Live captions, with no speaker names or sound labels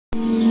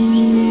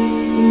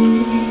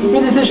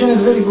Meditation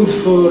is very good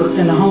for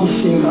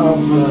enhancing of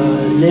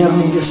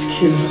learning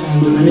skills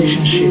and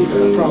relationship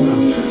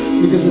problem,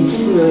 because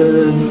it's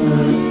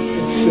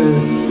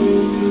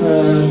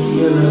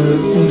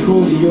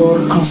improve your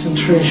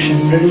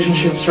concentration,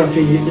 relationship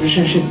therapy,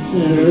 relationship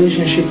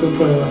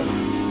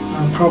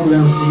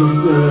problems.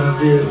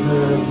 The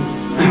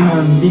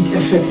big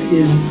effect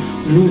is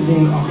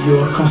losing of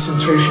your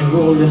concentration.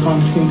 You all the time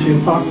think to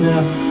your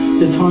partner,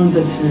 the time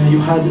that you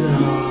had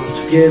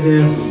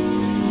together.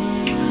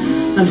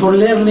 And for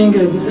learning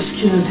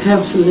skills, it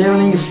helps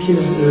learning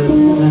skills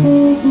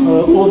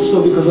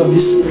also because of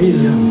this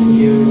reason.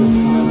 You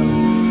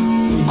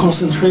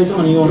concentrate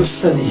on your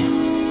study,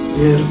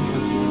 where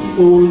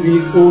all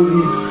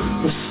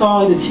the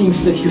side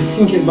things that you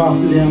think about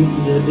them,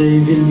 they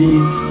will be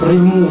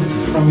removed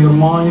from your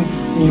mind,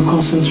 and you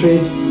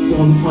concentrate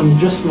on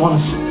just one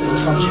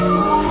subject.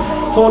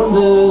 For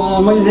the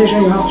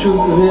meditation, you have to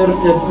wear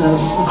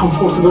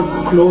comfortable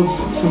clothes.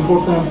 It's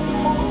important.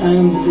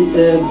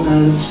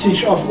 And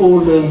switch off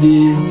all the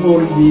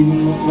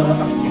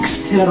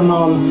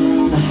external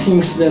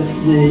things that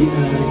they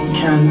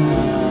can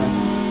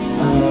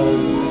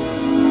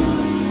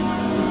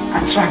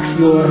attract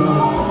your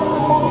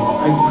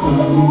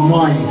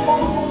mind,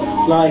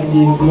 like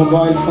the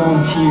mobile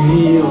phone,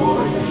 TV, or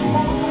anything.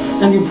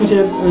 And you put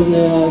it in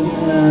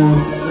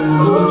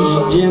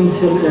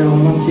gentle,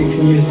 romantic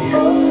music.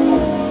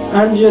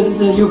 And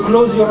you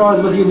close your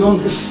eyes, but you don't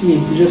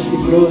sleep. Just you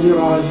close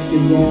your eyes, you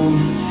don't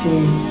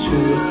think to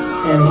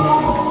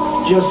anything.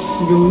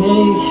 Just you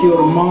make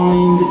your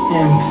mind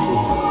empty.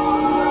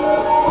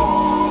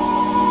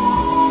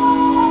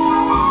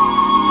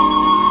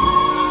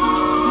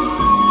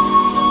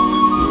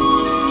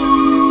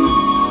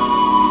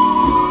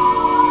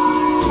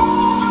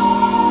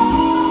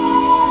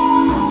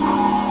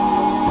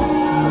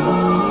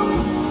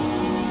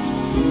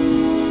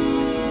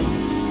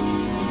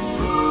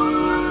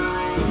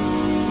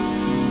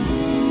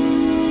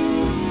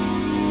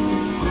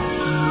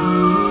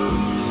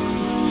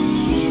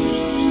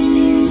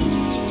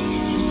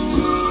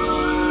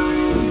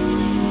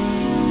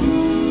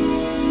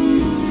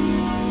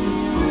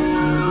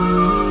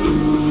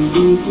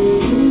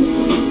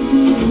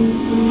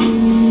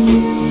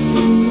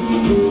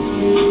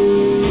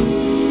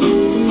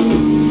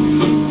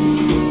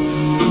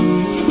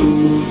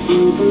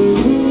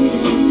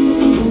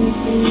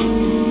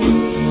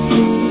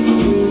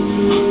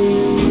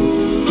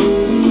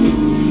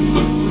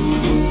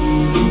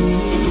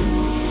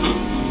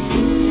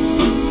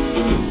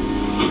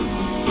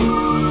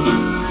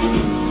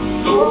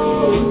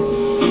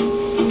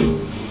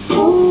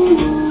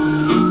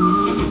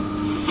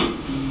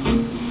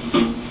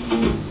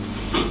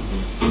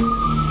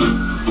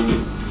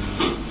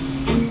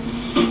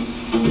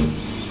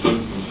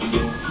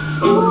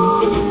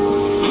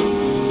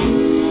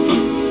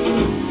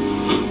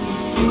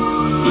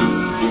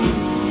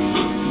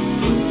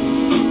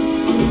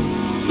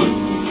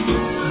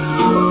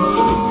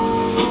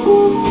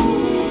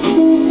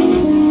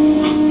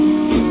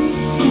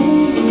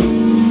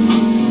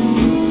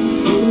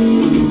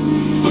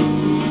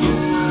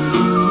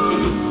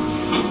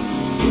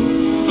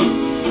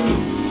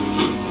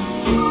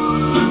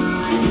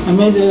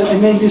 I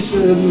made this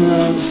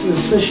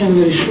session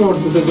very short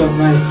because of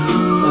my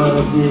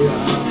the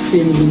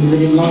film being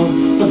very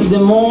long. But the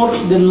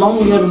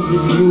longer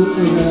you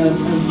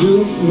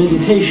do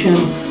meditation,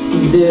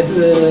 the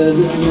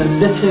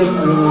better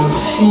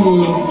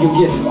feeling you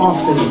get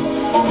after that.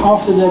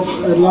 After that,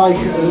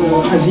 like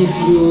as if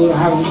you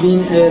have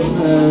been a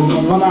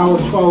 1 hour,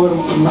 2 hour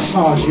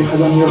massage you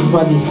had on your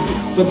body.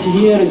 But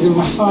here is a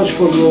massage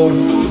for your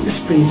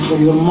spirit, for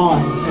your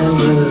mind, and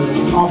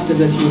after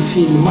that you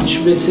feel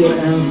much better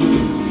and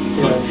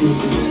feel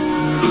good.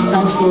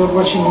 Thanks for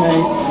watching my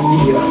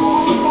video.